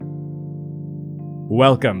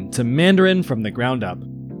Welcome to Mandarin from the Ground Up,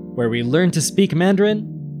 where we learn to speak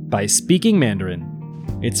Mandarin by speaking Mandarin.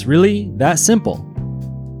 It's really that simple.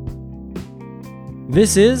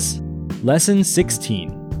 This is Lesson 16.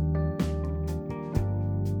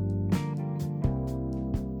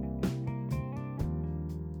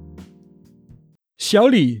 小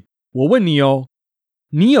李，我问你哦，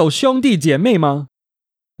你有兄弟姐妹吗？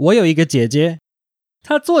我有一个姐姐，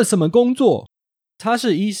她做什么工作？她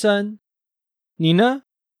是医生。你呢？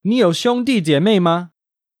你有兄弟姐妹吗？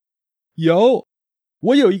有，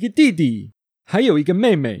我有一个弟弟，还有一个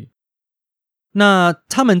妹妹。那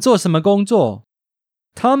他们做什么工作？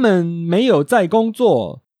他们没有在工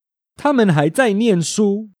作，他们还在念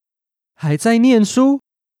书。还在念书？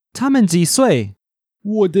他们几岁？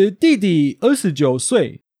我的弟弟29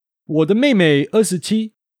岁，我的妹妹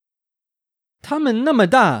27。他们那么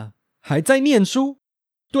大，还在念书？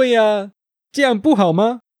对呀，这样不好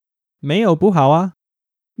吗？没有不好啊，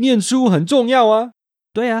念书很重要啊。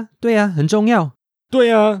对呀，对呀，很重要。对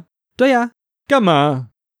呀，对呀，干嘛？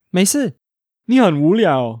没事，你很无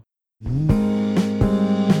聊。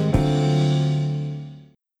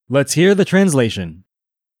Let's hear the translation.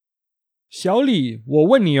 小李，我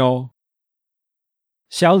问你哦。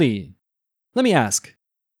小李 Let me ask.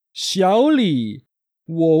 小李，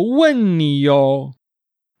我问你哦，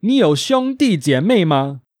你有兄弟姐妹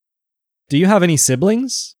吗？ Do you have any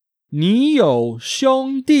siblings? 你有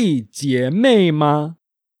兄弟姐妹吗？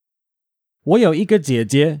我有一个姐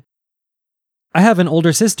姐。I have an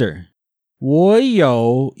older sister. 我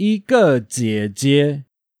有一个姐姐。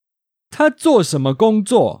她做什么工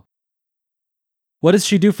作？ What does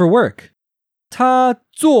she do for work? 她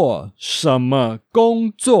做什么工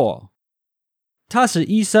作？她是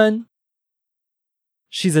医生。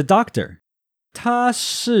She's a doctor. 她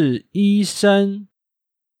是医生。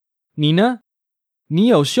你呢？你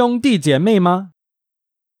有兄弟姐妹吗？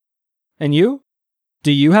 And you?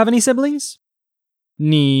 Do you have any siblings?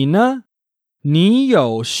 你呢？你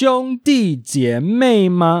有兄弟姐妹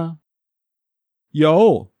吗？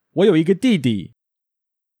有，我有一个弟弟。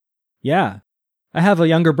Yeah, I have a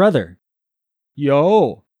younger brother.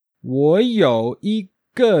 有，我有一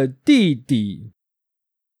个弟弟。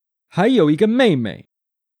还有一个妹妹。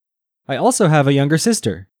I also have a younger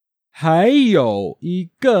sister. 还有一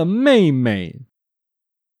个妹妹。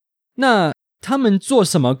那他们做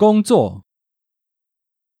什么工作？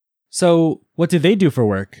 So, what do they do for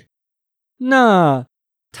work? 那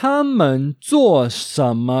他们做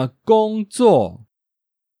什么工作？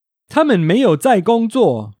他们没有在工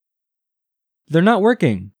作。They're not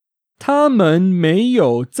working. 他们没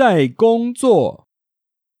有在工作。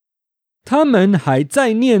他们还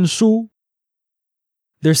在念书。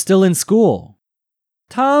They're still in school.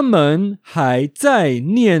 他们还在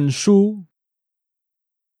念书。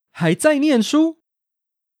还在念书？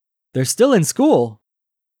 They're still in school.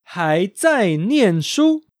 还在念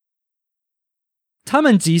书？他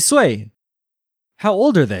们几岁？ How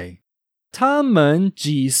old are they? 他们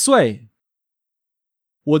几岁？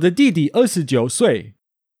我的弟弟29岁。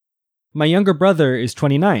My younger brother is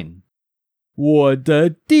 29. 我的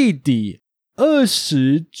弟弟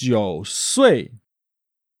29岁。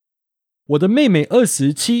我的妹妹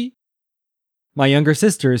27。My younger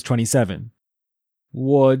sister is 27.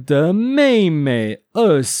 我的妹妹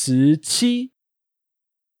27。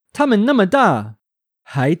他们那么大，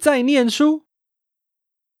还在念书？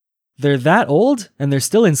 They're that old and they're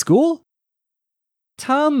still in school?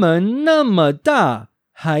 他们那么大，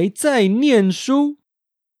还在念书？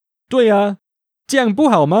对啊，这样不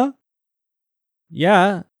好吗？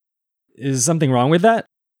 Yeah. Is something wrong with that?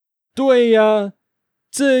 对啊，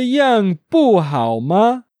这样不好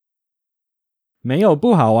吗？没有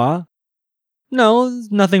不好啊。No,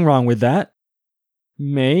 nothing wrong with that.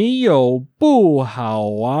 没有不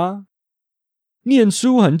好啊。念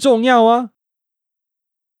书很重要啊。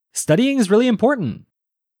Studying is really important.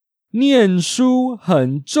 念书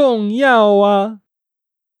很重要啊。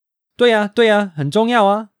对啊，对啊，很重要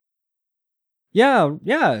啊。Yeah,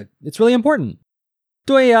 yeah, it's really important.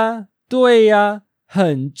 对啊，对啊，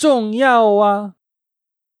很重要啊。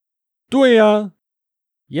对啊。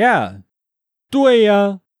Yeah. 对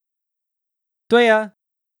啊。对啊。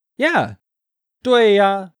Yeah. 对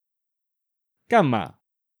呀。干嘛？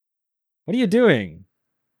 What are you doing?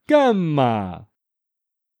 干嘛？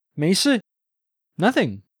没事。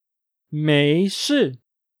Nothing. 没事。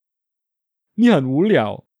你很无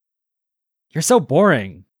聊。You're so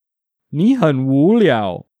boring. 你很无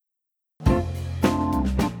聊。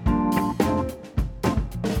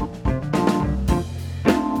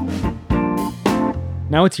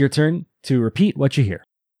Now it's your turn to repeat what you hear.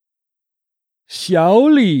 小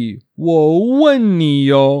李，我问你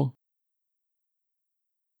哦。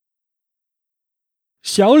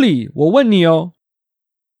小李，我问你哦。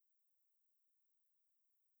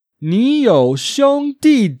你有兄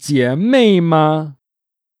弟姐妹吗？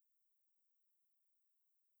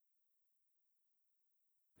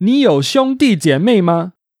你有兄弟姐妹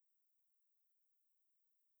吗？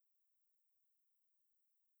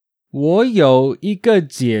我有一个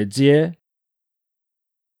姐姐。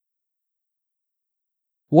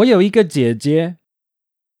我有一个姐姐。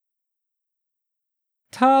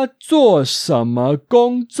她做什么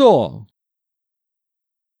工作？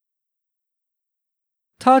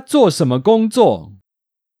她做什么工作？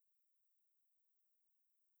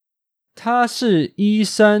她是医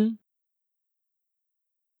生。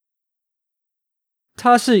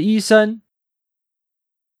她是医生。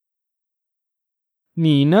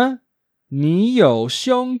你呢？你有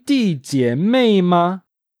兄弟姐妹吗？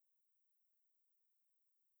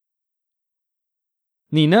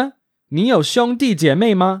你呢？你有兄弟姐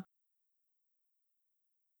妹吗？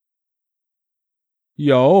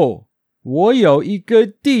有，我有一个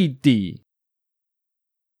弟弟。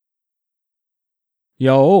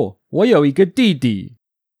有，我有一个弟弟。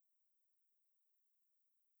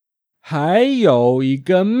还有一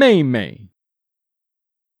个妹妹。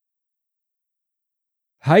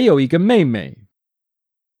还有一个妹妹。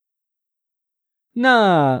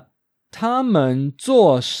那他们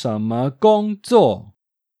做什么工作？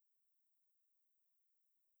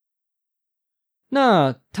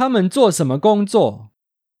那他们做什么工作？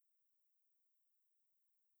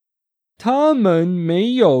他们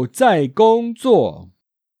没有在工作。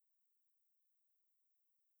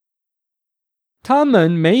他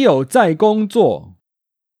们没有在工作。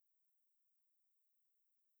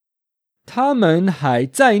他们还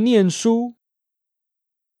在念书。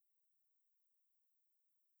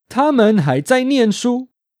他们还在念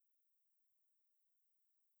书。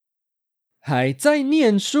还在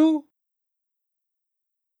念书。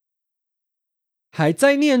还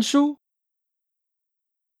在念书。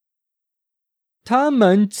他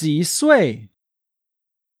们几岁？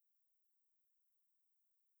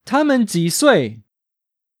他们几岁？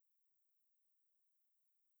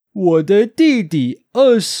我的弟弟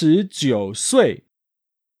29岁。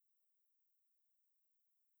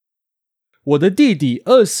我的弟弟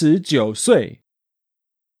29岁。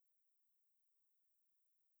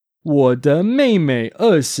我的妹妹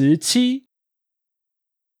27。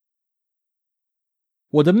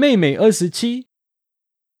我的妹妹27。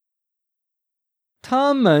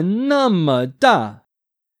他们那么大，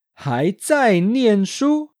还在念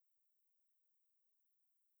书。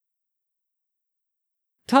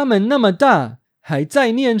他们那么大，还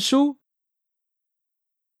在念书。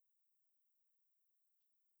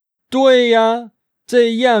对呀，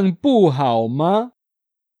这样不好吗？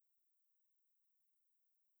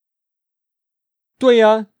对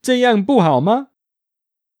呀，这样不好吗？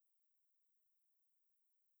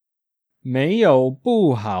没有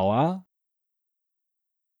不好啊。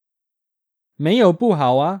没有不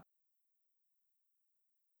好啊。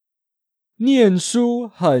念书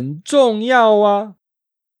很重要啊。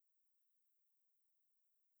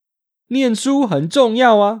念书很重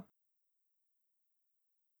要啊。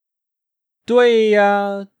对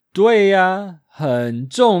呀，对呀，很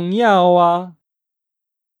重要啊。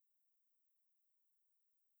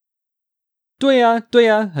对呀，对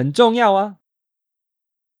呀，很重要啊。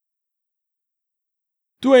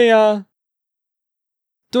对呀，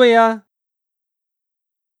对呀。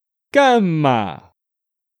干嘛？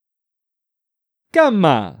干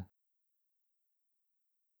嘛？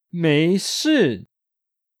没事。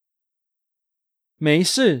没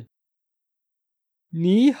事。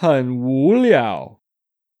你很无聊。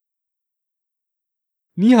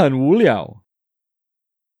你很无聊。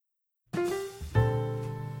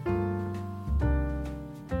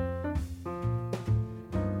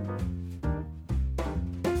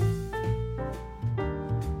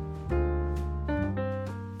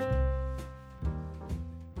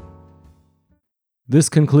This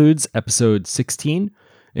concludes episode 16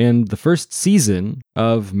 and the first season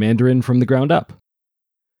of Mandarin from the Ground Up.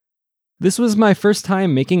 This was my first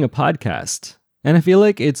time making a podcast, and I feel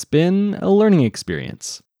like it's been a learning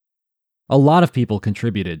experience. A lot of people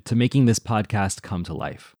contributed to making this podcast come to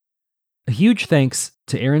life. A huge thanks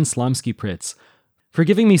to Aaron Slomsky-Pritz for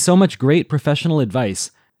giving me so much great professional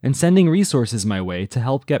advice and sending resources my way to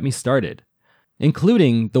help get me started,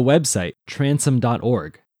 including the website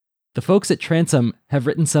transom.org. The folks at Transom have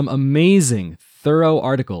written some amazing, thorough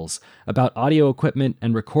articles about audio equipment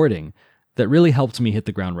and recording that really helped me hit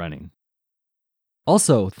the ground running.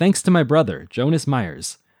 Also, thanks to my brother, Jonas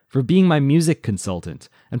Myers, for being my music consultant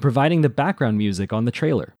and providing the background music on the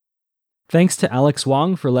trailer. Thanks to Alex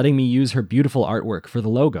Wong for letting me use her beautiful artwork for the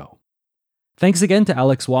logo. Thanks again to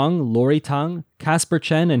Alex Wong, Lori Tang, Casper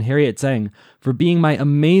Chen, and Harriet Zhang for being my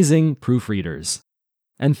amazing proofreaders.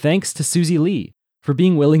 And thanks to Susie Lee for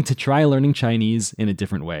being willing to try learning Chinese in a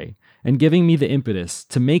different way and giving me the impetus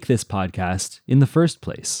to make this podcast in the first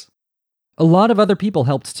place. A lot of other people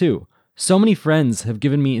helped too. So many friends have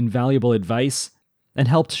given me invaluable advice and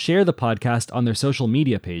helped share the podcast on their social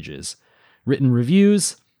media pages, written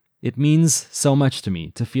reviews. It means so much to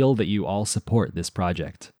me to feel that you all support this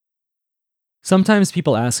project. Sometimes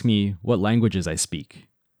people ask me what languages I speak.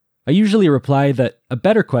 I usually reply that a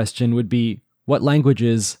better question would be, what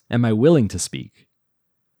languages am I willing to speak?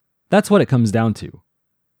 That's what it comes down to.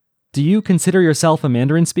 Do you consider yourself a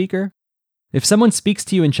Mandarin speaker? If someone speaks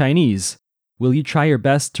to you in Chinese, will you try your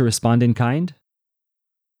best to respond in kind?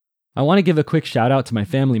 I want to give a quick shout out to my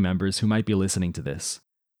family members who might be listening to this.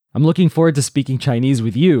 I'm looking forward to speaking Chinese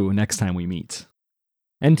with you next time we meet.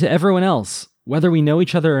 And to everyone else, whether we know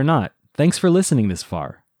each other or not, thanks for listening this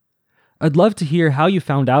far. I'd love to hear how you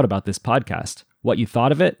found out about this podcast, what you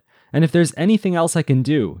thought of it, and if there's anything else I can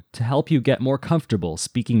do to help you get more comfortable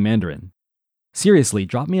speaking Mandarin. Seriously,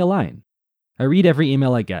 drop me a line. I read every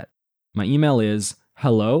email I get. My email is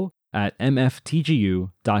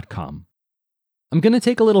hello@mftgu.com. I'm going to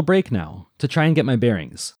take a little break now to try and get my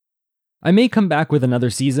bearings. I may come back with another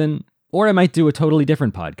season, or I might do a totally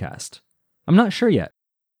different podcast. I'm not sure yet.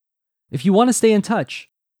 If you want to stay in touch,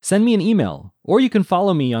 send me an email, or you can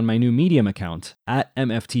follow me on my new Medium account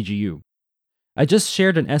 @mftgu. I just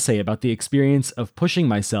shared an essay about the experience of pushing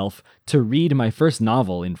myself to read my first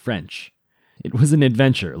novel in French. It was an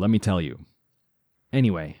adventure, let me tell you.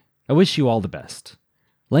 Anyway, I wish you all the best.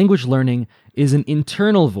 Language learning is an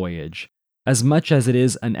internal voyage as much as it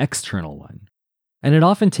is an external one, and it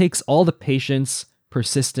often takes all the patience,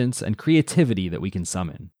 persistence, and creativity that we can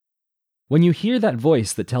summon. When you hear that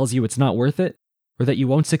voice that tells you it's not worth it, or that you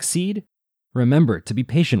won't succeed, remember to be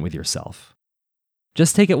patient with yourself.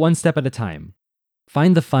 Just take it one step at a time.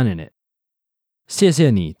 Find the fun in it. 谢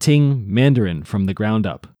谢你听 Mandarin from the ground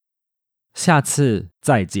up. 下次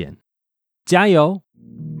再见。加油！